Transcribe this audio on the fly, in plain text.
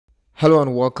Hello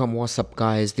and welcome. What's up,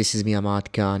 guys? This is me,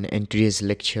 Ahmad Khan, and today's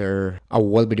lecture I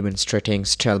will be demonstrating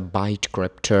stealth byte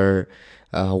crypter,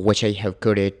 which I have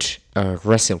coded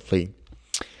recently.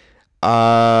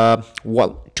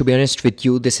 Well, to be honest with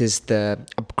you, this is the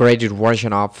upgraded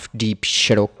version of Deep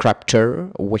Shadow Crypter,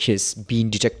 which is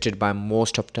being detected by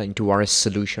most of the antivirus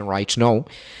solution right now.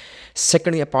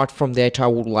 Secondly, apart from that, I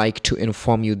would like to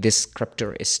inform you this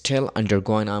crypter is still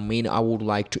undergoing. I would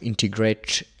like to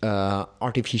integrate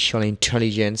artificial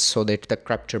intelligence so that the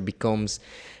crypter becomes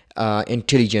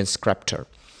intelligence crypter.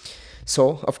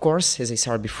 So, of course, as I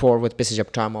said before, with passage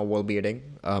of time, I will be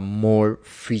adding more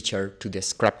feature to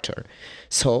this crypter.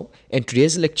 So, in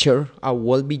today's lecture, I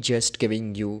will be just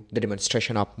giving you the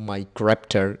demonstration of my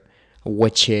crypter,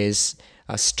 which is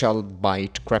a stealth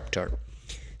byte crypter.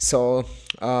 So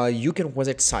you can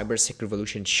visit Cybersec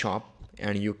Revolution shop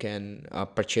and you can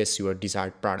purchase your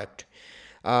desired product.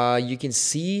 You can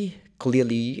see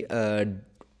clearly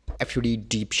FUD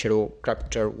Deep Shadow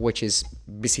Crypter, which is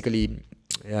basically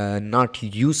not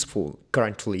useful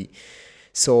currently.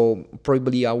 So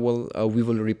probably we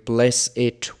will replace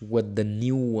it with the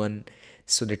new one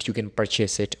so that you can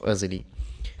purchase it easily.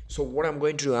 So what I'm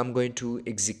going to do, I'm going to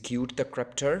execute the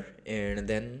crypter and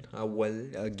then I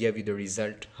will give you the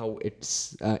result how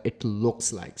it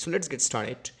looks like. So let's get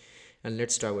started and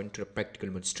let's dive into the practical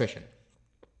demonstration.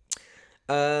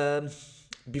 Um,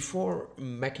 Before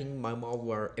making my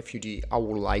malware FUD, I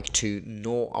would like to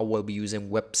know I will be using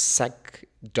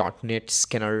websec.net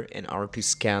scanner and R2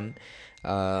 scan.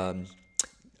 The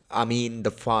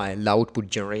file, the output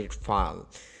generated file.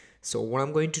 So what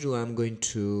I'm going to do, I'm going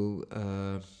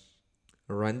to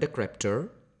run the crypter,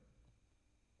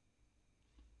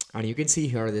 and you can see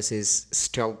here this is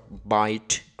stealth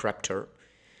byte crypter.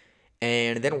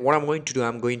 And then what I'm going to do,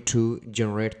 I'm going to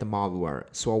generate the malware.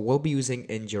 So I will be using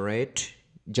ngenerate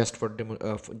just for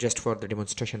the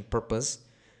demonstration purpose.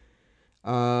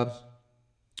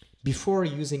 Before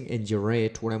using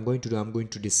ngenerate, what I'm going to do, I'm going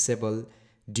to disable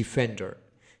defender.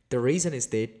 The reason is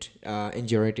that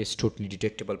ngenerate is totally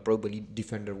detectable. Probably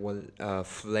defender will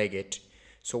flag it.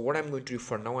 So what I'm going to do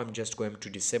for now, I'm just going to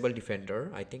disable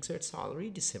defender. I think so it's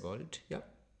already disabled. Yeah.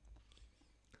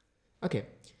 Okay.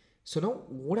 So now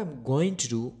what I'm going to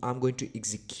do, I'm going to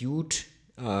execute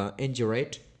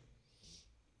ngenerate,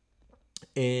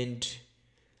 and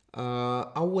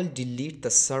I will delete the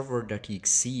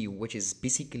server.exe, which is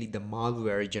basically the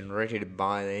malware generated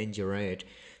by the ngenerate.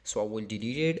 So I will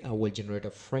delete it. I will generate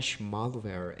a fresh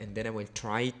malware, and then I will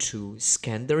try to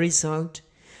scan the result.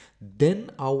 Then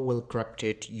I will crypt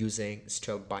it using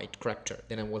stealth byte crypter.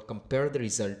 Then I will compare the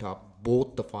result of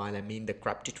both the file, the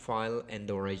crypted file and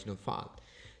the original file.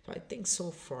 So I think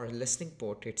so for listening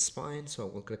port it's fine. So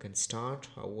I will click on start.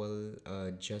 I will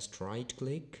just right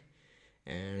click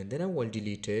and then I will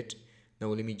delete it. Now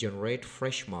let me generate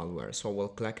fresh malware. So I will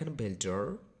click on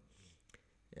builder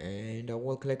and I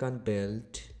will click on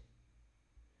build.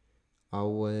 I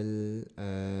will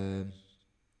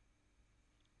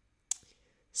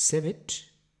save it.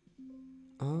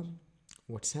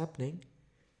 What's happening?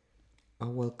 I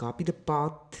will copy the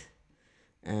path,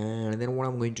 and then what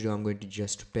I'm going to do, I'm going to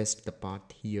just paste the path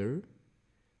here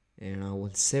and I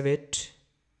will save it,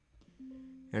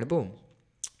 and boom.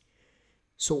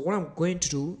 So what I'm going to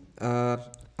do,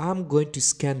 I'm going to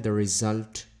scan the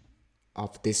result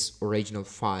of this original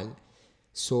file.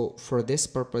 So for this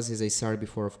purpose, as I said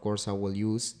before, of course I will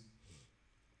use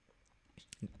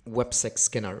websec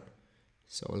scanner.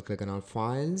 So I'll click on all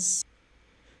files.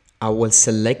 I will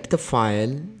select the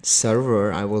file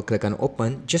server. I will click on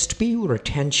open. Just pay your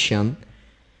attention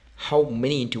how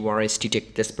many antivirus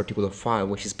detect this particular file,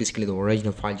 which is basically the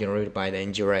original file generated by the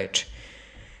ngenerate.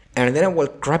 And then I will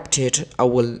crypt it. I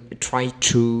will try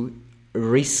to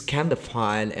rescan the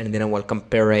file and then I will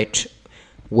compare it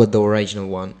with the original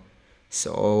one.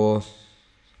 So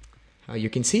you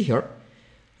can see here.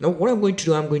 Now what I'm going to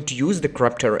do, I'm going to use the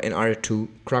crypter in order to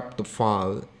crypt the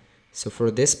file. So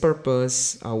for this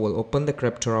purpose, I will open the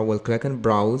crypter. I will click on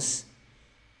browse.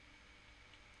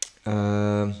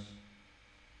 I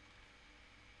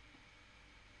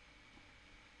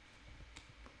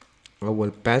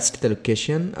will paste the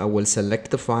location. I will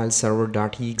select the file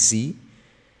server.exe,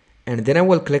 and then I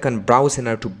will click on browse in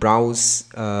order to browse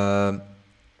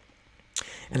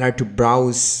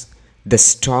the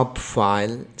stop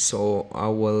file. So I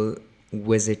will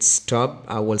visit stop.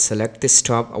 I will select the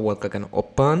stop. I will click on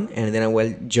open, and then I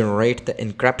will generate the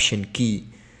encryption key,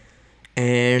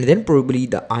 and then probably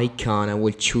the icon. I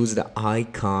will choose the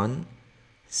icon.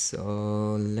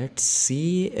 So let's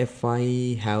see if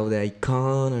I have the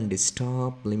icon on the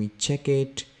stop. Let me check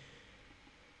it.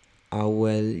 I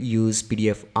will use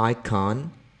PDF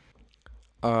icon.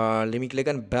 Let me click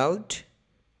on build.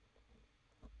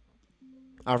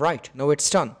 All right, now it's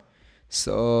done.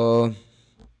 So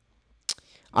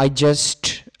I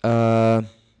just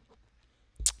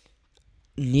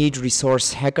need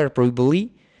resource hacker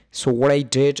probably. So what I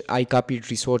did, I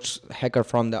copied resource hacker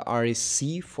from the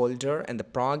REC folder and the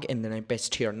prog, and then I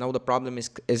paste here. Now the problem is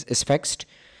fixed,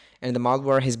 and the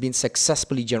malware has been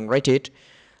successfully generated.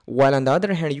 While on the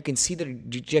other hand, you can see the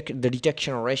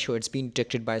detection ratio. It's been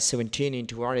detected by 17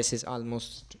 into RS is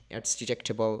almost, it's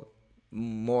detectable.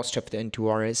 Most of the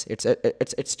into RS,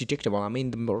 it's detectable. I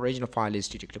mean, the original file is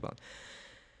detectable.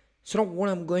 So now what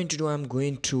I'm going to do, I'm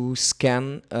going to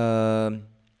scan the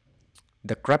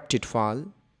corrupted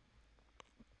file.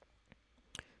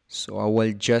 So I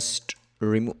will just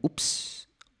remove,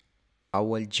 I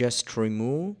will just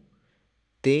remove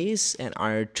this, and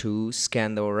I have to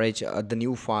scan the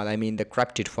new file, I mean the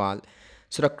corrupted file.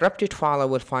 So the corrupted file I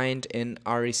will find in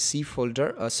REC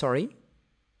folder,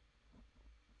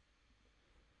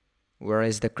 where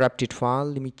is the corrupted file?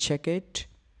 Let me check it.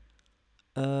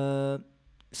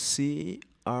 See,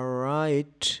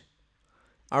 alright,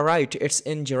 it's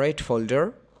in generate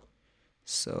folder.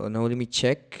 So now let me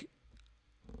check.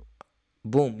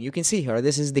 Boom, you can see here,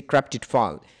 this is the corrupted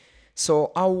file.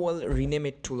 So I will rename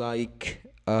it to like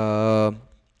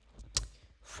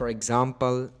for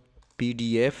example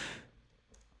PDF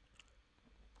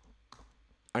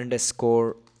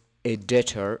underscore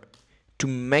editor to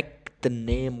make the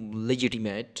name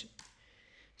legitimate.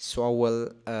 So I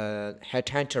will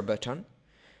hit enter button,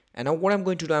 and now what I'm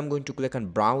going to do, I'm going to click on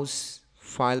browse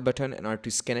file button, and I have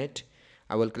to scan it.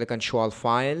 I will click on show all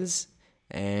files,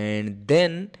 and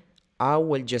then I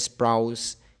will just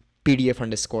browse PDF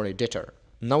underscore editor.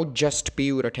 Now just pay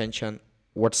your attention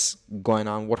what's going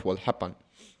on, what will happen.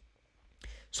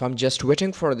 So I'm just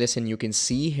waiting for this, and you can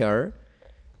see here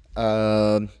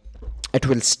it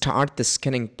will start the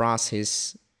scanning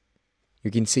process.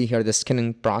 You can see here the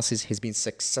scanning process has been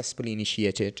successfully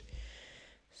initiated.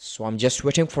 So I'm just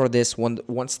waiting for this.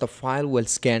 Once the file will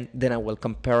scan, then I will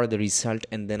compare the result,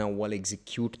 and then I will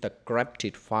execute the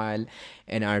corrupted file,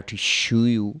 and I have to show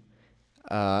you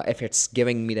if it's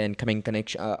giving me the incoming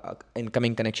connection,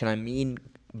 I mean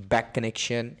back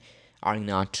connection or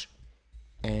not.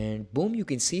 And boom, you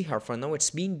can see here for now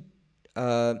it's been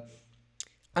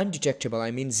undetectable,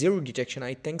 I mean zero detection.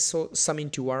 I think so some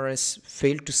antivirus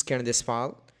failed to scan this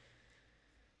file,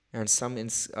 and some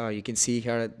you can see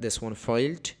here this one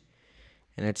failed,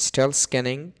 and it's still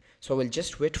scanning. So I will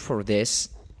just wait for this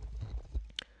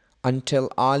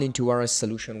until all antivirus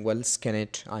solution will scan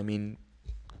it, I mean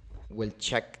will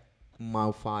check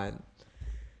my file.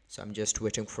 So I'm just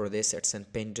waiting for this. It's in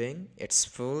pending, it's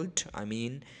filled, I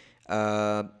mean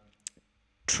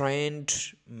trained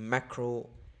macro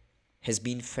has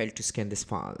been failed to scan this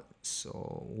file.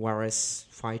 So virus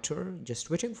fighter, just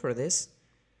waiting for this.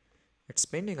 It's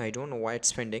pending, I don't know why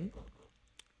it's pending,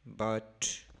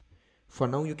 but for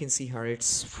now you can see here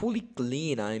it's fully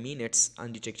clean, I mean it's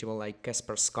undetectable. Like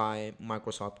Kaspersky,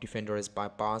 Microsoft Defender is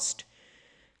bypassed,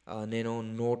 Nano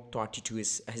Note 32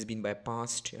 has been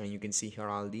bypassed, and you can see here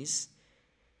all these.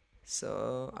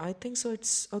 So I think so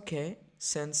it's okay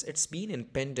since it's been in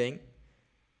pending.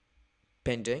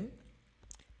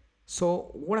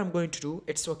 So what I'm going to do,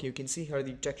 it's okay, you can see here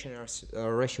the detection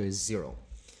ratio is 0.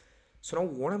 So now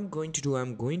what I'm going to do,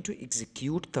 I'm going to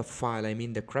execute the file, I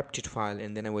mean the corrupted file,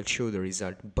 and then I will show the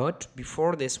result. But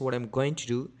before this, what I'm going to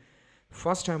do,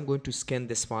 first I'm going to scan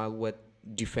this file with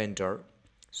Defender.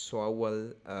 So I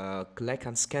will click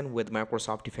on scan with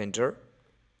Microsoft Defender,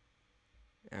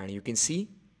 and you can see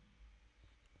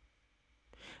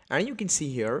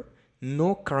here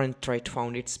no current threat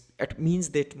found. It means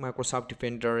that Microsoft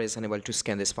Defender is unable to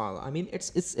scan this file. I mean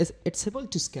it's able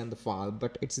to scan the file,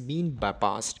 but it's been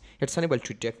bypassed, it's unable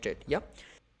to detect it. Yeah,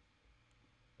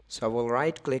 so I will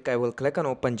right click, I will click on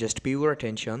open. Just pay your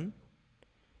attention.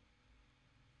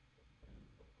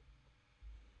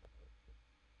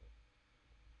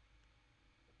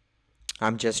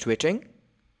 I'm just waiting.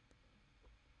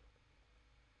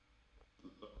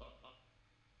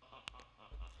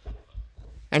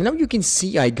 And now you can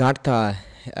see I got the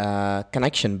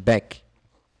connection back,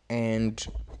 and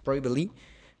probably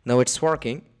now it's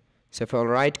working. So if I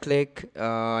right click,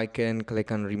 I can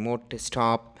click on remote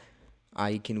desktop,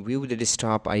 I can view the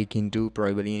desktop, I can do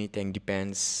probably anything,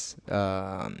 depends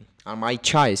on my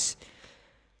choice.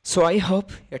 So I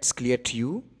hope it's clear to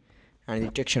you, and the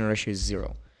detection ratio is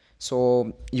 0.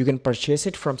 So you can purchase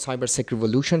it from Cybersec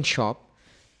Revolution shop.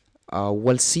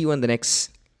 We'll see you in the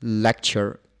next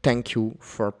lecture. thank you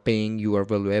for paying your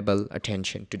valuable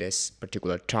attention to this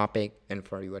particular topic and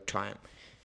for your time.